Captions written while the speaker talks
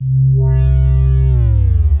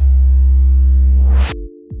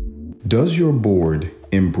Does your board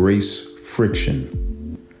embrace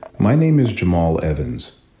friction? My name is Jamal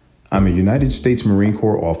Evans. I'm a United States Marine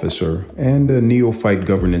Corps officer and a neophyte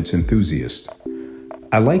governance enthusiast.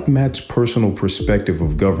 I like Matt's personal perspective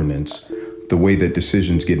of governance, the way that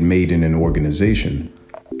decisions get made in an organization,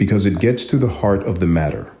 because it gets to the heart of the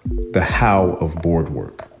matter, the how of board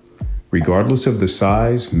work. Regardless of the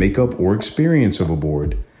size, makeup, or experience of a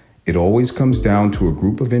board, it always comes down to a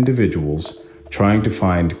group of individuals trying to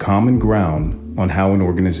find common ground on how an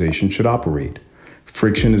organization should operate.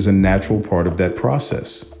 Friction is a natural part of that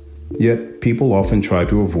process. Yet, people often try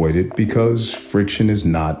to avoid it because friction is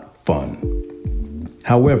not fun.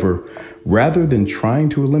 However, rather than trying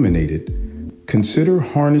to eliminate it, consider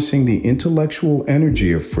harnessing the intellectual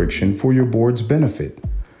energy of friction for your board's benefit.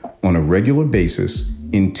 On a regular basis,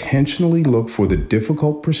 intentionally look for the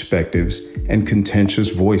difficult perspectives and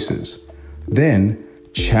contentious voices. Then,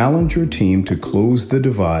 challenge your team to close the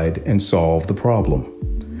divide and solve the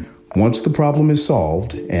problem. Once the problem is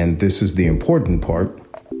solved, and this is the important part,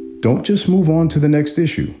 don't just move on to the next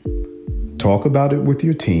issue. Talk about it with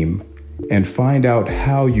your team and find out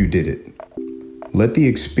how you did it. Let the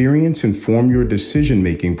experience inform your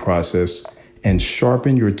decision-making process and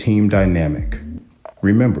sharpen your team dynamic.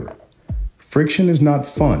 Remember, friction is not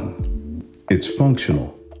fun, it's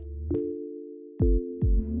functional.